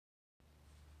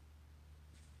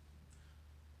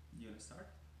start?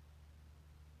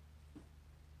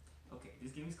 Okay,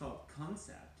 this game is called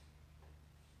Concept.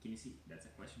 Can you see? That's a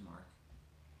question mark.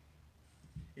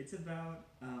 It's about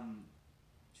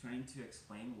trying to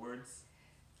explain words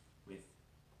with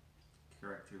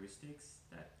characteristics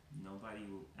that nobody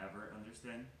will ever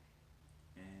understand,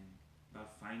 and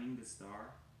about finding the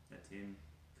star that Tim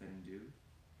couldn't do.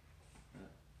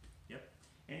 Yep.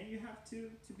 And you have to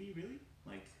be really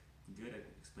like good at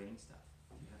explaining stuff.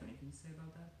 Do you have anything to say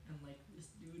about that? Unlike this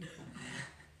dude.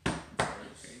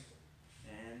 Okay.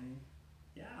 And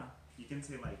yeah, you can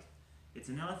say like, it's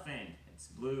an elephant. It's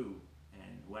blue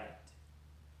and wet,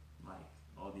 like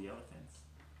all the elephants.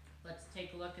 Let's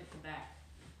take a look at the back.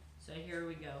 So here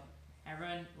we go.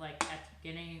 Everyone, like at the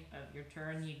beginning of your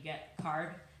turn, you get a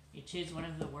card. You choose one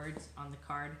of the words on the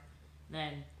card.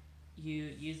 Then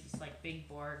you use this like big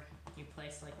board. You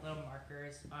place like little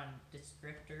markers on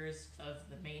descriptors of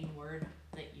the main word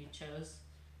that you chose.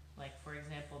 Like for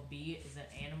example, bee is an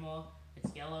animal.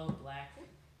 It's yellow, black,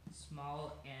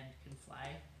 small, and can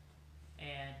fly.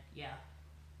 And yeah,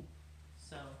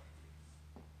 so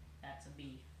that's a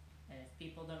bee. And if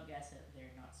people don't guess it,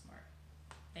 they're not smart.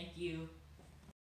 Thank you.